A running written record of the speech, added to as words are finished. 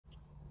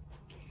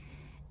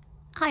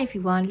Hi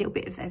everyone, a little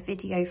bit of a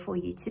video for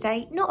you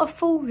today. Not a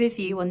full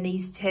review on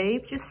these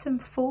two, just some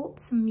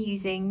thoughts, some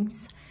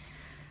musings.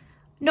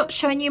 Not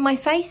showing you my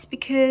face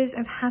because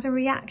I've had a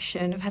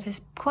reaction. I've had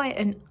quite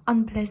an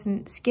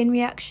unpleasant skin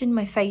reaction.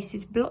 My face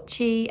is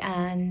blotchy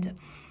and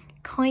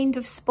kind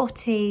of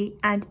spotty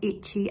and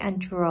itchy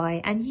and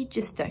dry, and you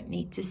just don't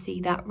need to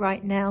see that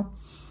right now.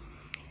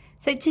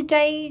 So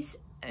today's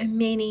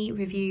mini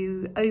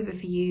review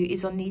overview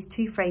is on these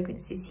two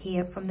fragrances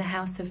here from the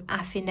house of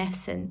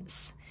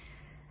Affinessence.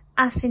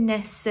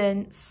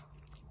 Affinessence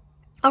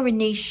are a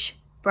niche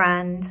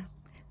brand.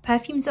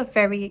 Perfumes are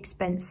very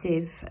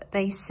expensive.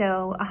 They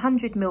sell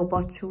 100 ml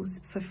bottles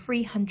for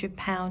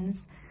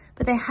 £300,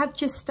 but they have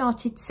just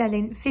started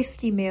selling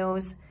 50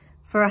 mls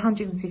for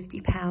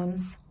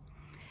 £150.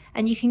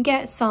 And you can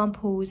get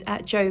samples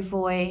at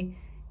Jovoy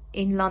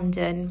in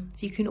London,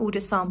 so you can order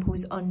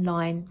samples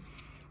online.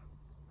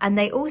 And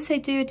they also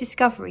do a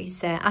discovery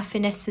set.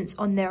 Affinessence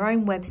on their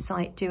own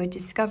website do a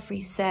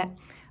discovery set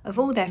of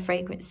all their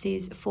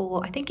fragrances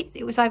for, I think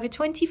it was either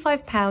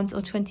 £25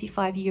 or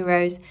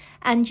 €25,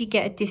 and you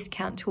get a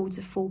discount towards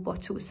a full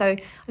bottle. So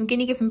I'm going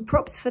to give them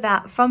props for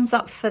that, thumbs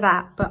up for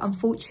that, but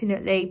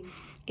unfortunately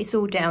it's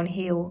all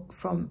downhill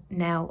from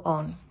now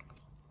on.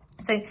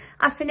 So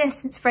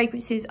Affinessence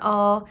fragrances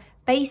are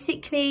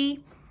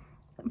basically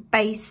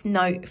base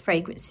note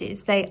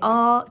fragrances. They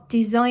are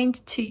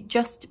designed to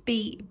just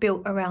be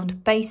built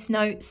around base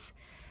notes,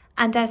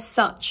 and as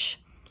such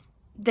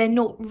they're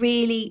not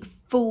really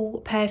full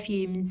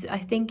perfumes. I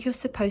think you're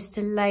supposed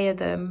to layer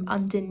them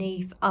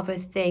underneath other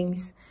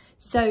things.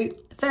 So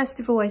first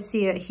of all, I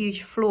see a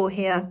huge flaw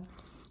here.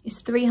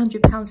 It's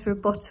 £300 for a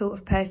bottle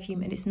of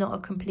perfume and it's not a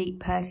complete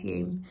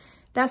perfume.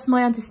 That's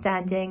my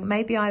understanding.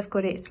 Maybe I've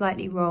got it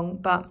slightly wrong,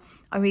 but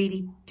I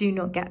really do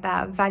not get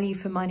that. Value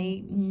for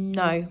money,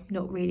 no,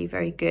 not really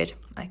very good.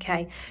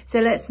 Okay, so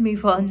let's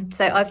move on.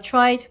 So I've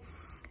tried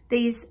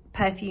these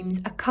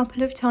perfumes a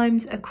couple of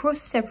times across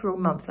several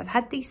months. I've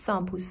had these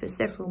samples for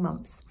several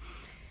months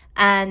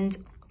and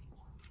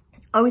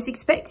I was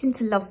expecting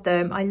to love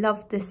them. I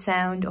loved the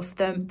sound of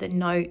them. The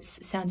notes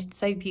sounded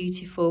so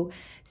beautiful.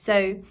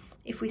 So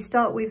if we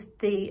start with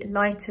the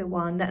lighter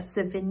one, that's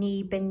the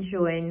Vanille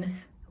Benjoin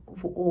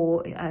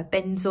or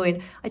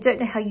Benjoin. I don't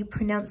know how you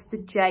pronounce the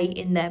J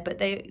in there, but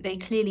they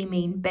clearly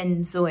mean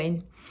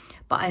Benjoin,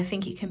 but I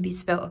think it can be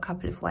spelt a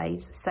couple of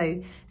ways.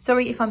 So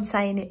sorry if I'm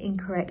saying it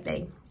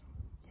incorrectly.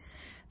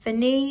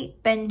 Vanille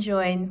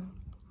Benjoin.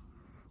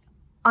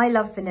 I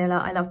love vanilla,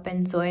 I love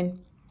benzoin.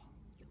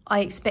 I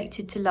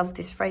expected to love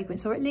this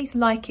fragrance, or at least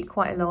like it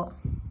quite a lot.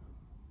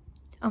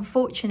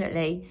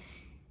 Unfortunately,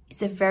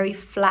 it's a very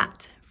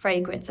flat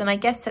fragrance, and I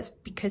guess that's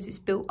because it's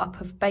built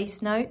up of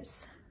base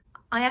notes.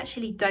 I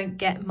actually don't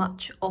get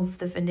much of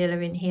the vanilla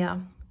in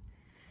here.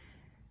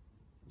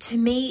 To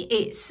me,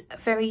 it's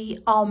very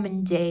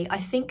almondy. I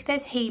think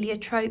there's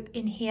heliotrope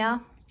in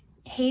here.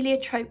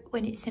 Heliotrope,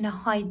 when it's in a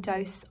high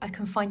dose, I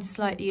can find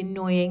slightly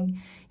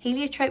annoying.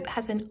 Heliotrope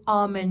has an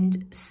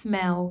almond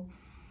smell,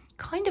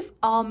 kind of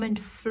almond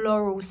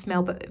floral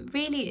smell, but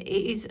really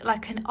it is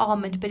like an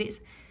almond, but it's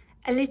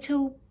a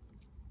little,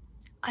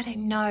 I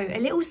don't know, a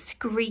little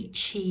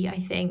screechy, I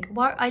think.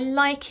 Well, I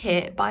like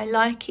it, but I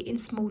like it in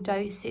small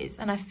doses,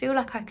 and I feel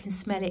like I can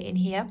smell it in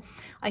here.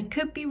 I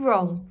could be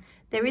wrong.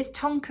 There is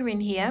tonka in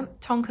here.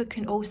 Tonka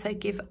can also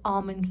give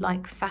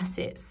almond-like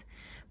facets,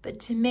 but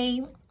to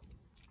me,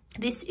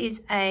 this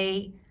is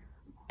a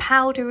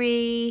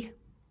powdery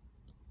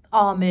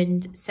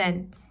almond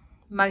scent,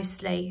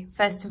 mostly,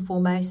 first and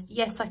foremost.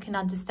 Yes, I can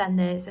understand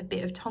there's a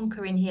bit of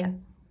tonka in here,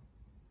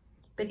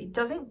 but it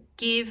doesn't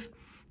give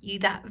you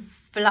that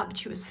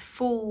voluptuous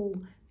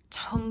full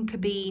tonka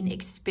bean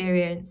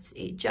experience.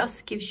 It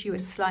just gives you a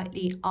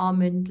slightly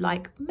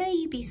almond-like,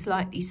 maybe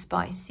slightly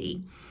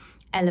spicy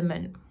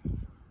element.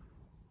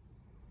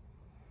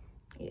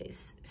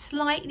 It's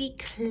slightly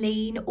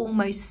clean,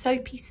 almost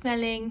soapy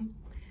smelling,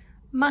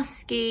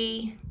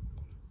 musky,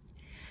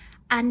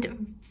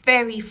 and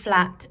very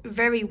flat,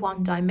 very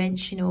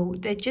one-dimensional.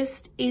 There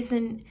just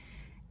isn't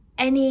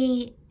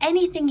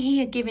anything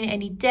here giving it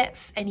any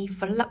depth, any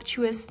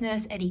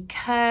voluptuousness, any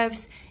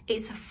curves.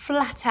 It's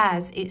flat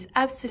as, it's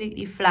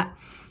absolutely flat,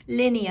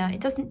 linear. It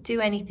doesn't do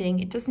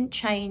anything, it doesn't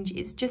change.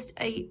 It's just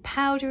a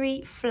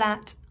powdery,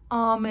 flat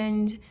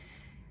almond,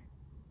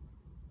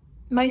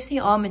 mostly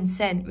almond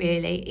scent,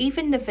 really.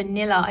 Even the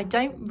vanilla, I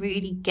don't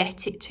really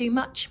get it too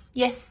much.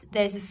 Yes,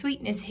 there's a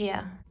sweetness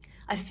here.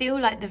 I feel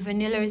like the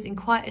vanilla is in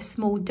quite a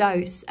small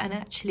dose, and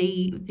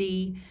actually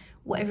the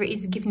whatever it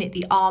is giving it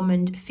the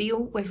almond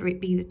feel, whether it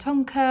be the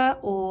tonka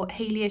or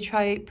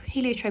heliotrope.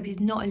 Heliotrope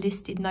is not a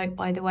listed note,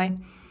 by the way.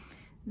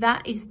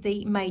 That is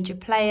the major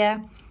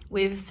player,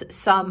 with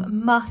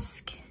some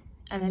musk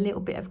and a little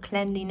bit of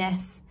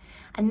cleanliness,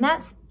 and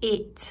that's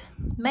it.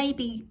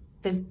 Maybe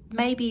the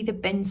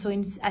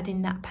benzoin's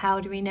adding that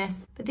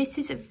powderiness, but this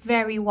is a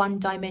very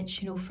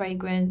one-dimensional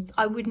fragrance.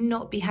 I would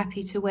not be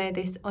happy to wear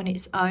this on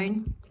its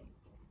own.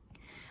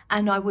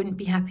 and I wouldn't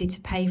be happy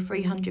to pay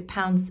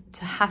 £300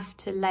 to have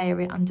to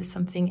layer it under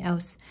something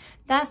else.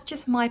 That's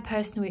just my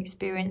personal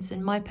experience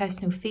and my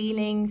personal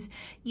feelings.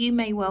 You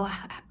may well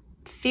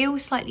feel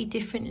slightly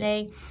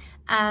differently,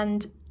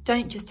 and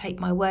don't just take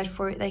my word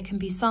for it. They can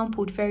be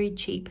sampled very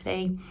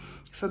cheaply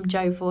from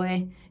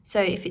Jovoy.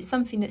 So if it's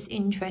something that's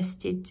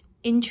interesting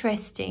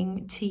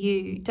to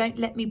you, don't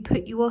let me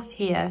put you off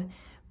here.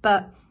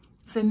 But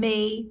for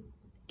me,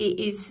 it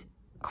is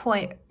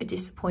quite a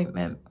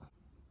disappointment.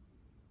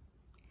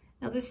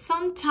 Now the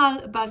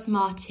Santal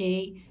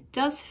Basmati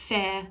does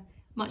fare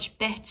much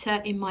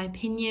better in my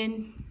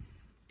opinion.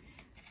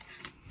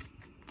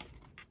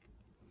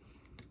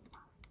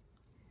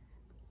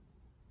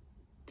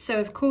 So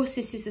of course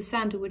this is a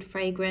sandalwood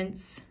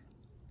fragrance,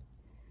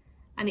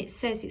 and it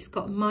says it's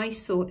got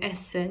Mysore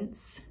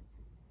essence,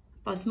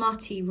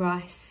 basmati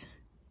rice,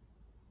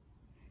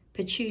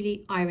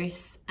 patchouli,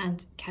 iris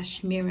and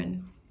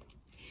cashmeran.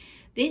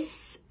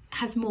 This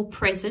has more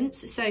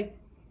presence. So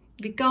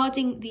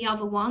regarding the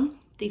other one,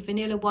 the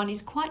vanilla one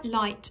is quite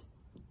light,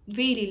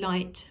 really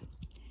light.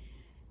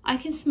 I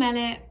can smell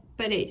it,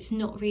 but it's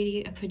not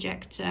really a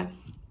projector.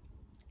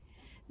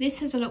 This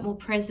has a lot more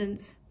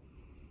presence,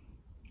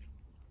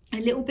 a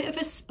little bit of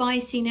a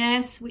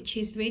spiciness, which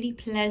is really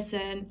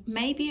pleasant.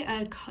 Maybe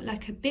a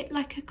bit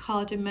like a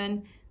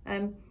cardamom,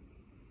 a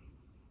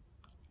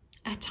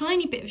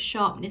tiny bit of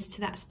sharpness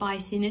to that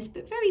spiciness,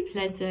 but very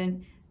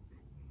pleasant.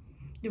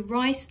 The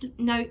rice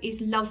note is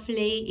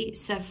lovely.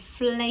 It's a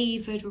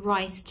flavoured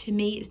rice to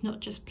me. It's not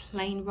just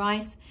plain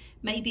rice.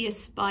 Maybe a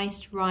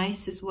spiced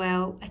rice as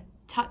well. A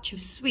touch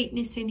of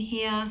sweetness in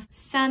here.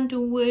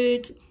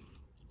 Sandalwood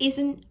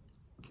isn't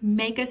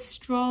mega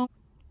strong.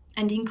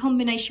 And in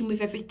combination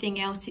with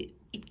everything else, it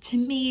to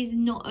me is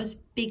not as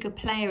big a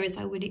player as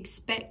I would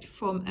expect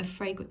from a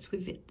fragrance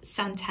with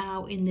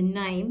Santal in the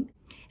name.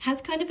 It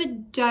has kind of a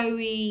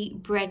doughy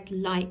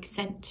bread-like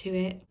scent to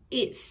it.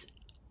 It's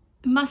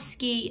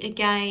musky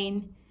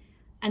again,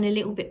 and a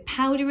little bit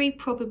powdery,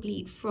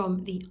 probably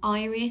from the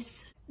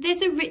iris.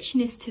 There's a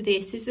richness to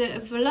this. There's a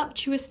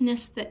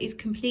voluptuousness that is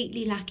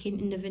completely lacking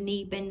in the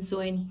Vanille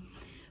Benjoin,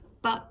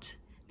 but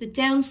the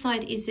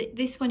downside is that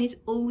this one is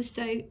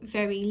also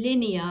very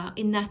linear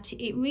in that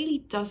it really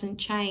doesn't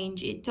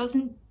change. It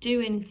doesn't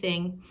do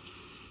anything.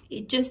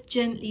 It just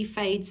gently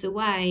fades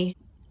away.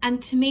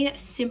 And to me,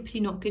 that's simply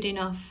not good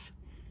enough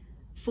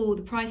for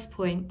the price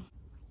point.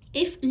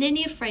 If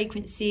linear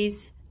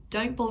fragrances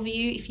don't bother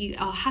you, if you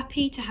are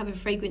happy to have a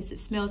fragrance that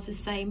smells the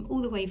same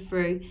all the way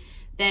through,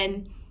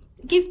 then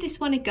give this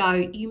one a go.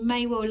 You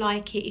may well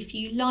like it. If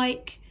you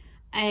like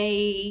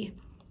a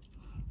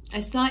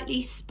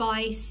slightly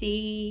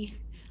spicy,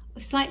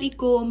 slightly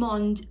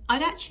gourmand,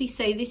 I'd actually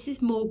say this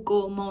is more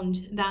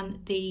gourmand than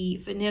the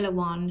vanilla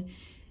one,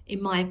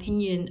 in my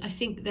opinion. I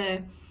think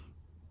the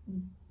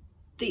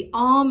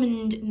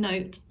almond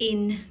note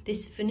in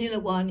this vanilla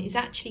one is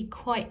actually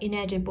quite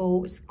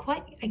inedible. It's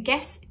quite, I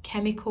guess,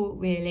 chemical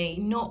really,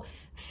 not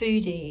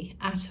foodie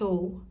at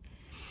all.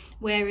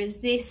 Whereas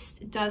this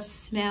does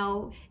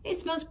smell, it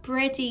smells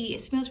bready,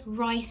 it smells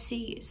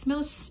ricey, it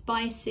smells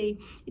spicy.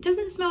 It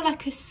doesn't smell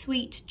like a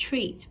sweet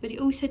treat, but it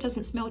also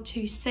doesn't smell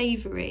too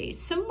savoury. It's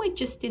somewhere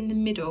just in the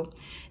middle.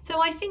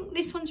 So I think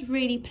this one's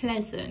really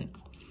pleasant,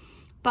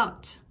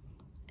 but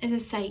as I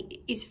say,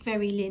 it's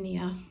very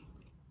linear.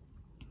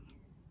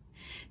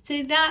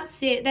 So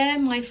that's it. They're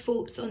my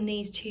thoughts on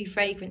these two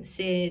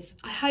fragrances.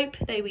 I hope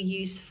they were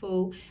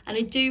useful, and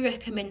I do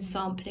recommend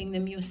sampling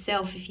them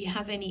yourself if you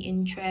have any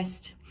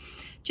interest.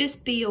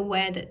 Just be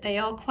aware that they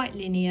are quite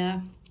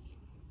linear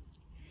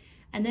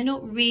and they're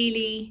not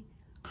really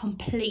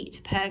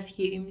complete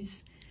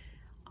perfumes.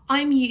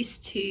 I'm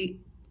used to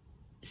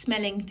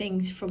smelling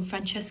things from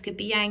Francesca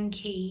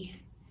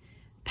Bianchi,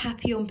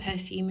 Papillon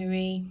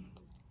Perfumery,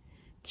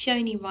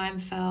 Jovoy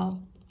Mayfair,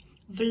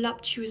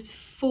 voluptuous,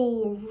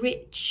 full,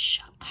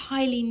 rich,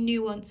 highly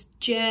nuanced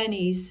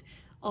journeys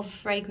of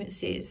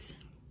fragrances.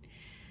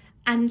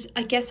 And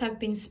I guess I've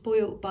been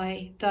spoilt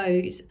by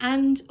those,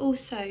 and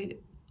also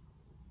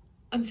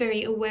I'm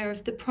very aware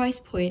of the price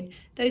point.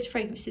 Those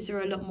fragrances are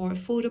a lot more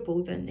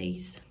affordable than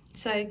these.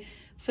 So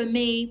for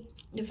me,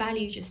 the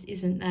value just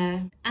isn't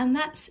there. And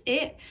that's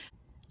it.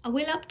 I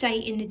will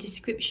update in the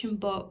description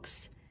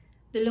box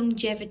the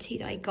longevity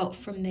that I got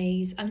from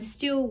these. I'm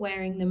still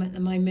wearing them at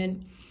the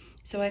moment,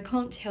 so I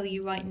can't tell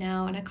you right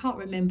now, and I can't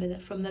remember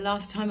that from the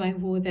last time I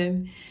wore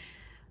them.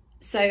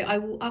 So I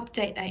will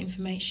update that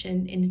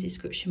information in the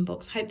description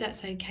box. Hope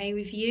that's okay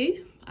with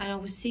you, and I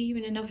will see you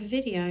in another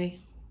video.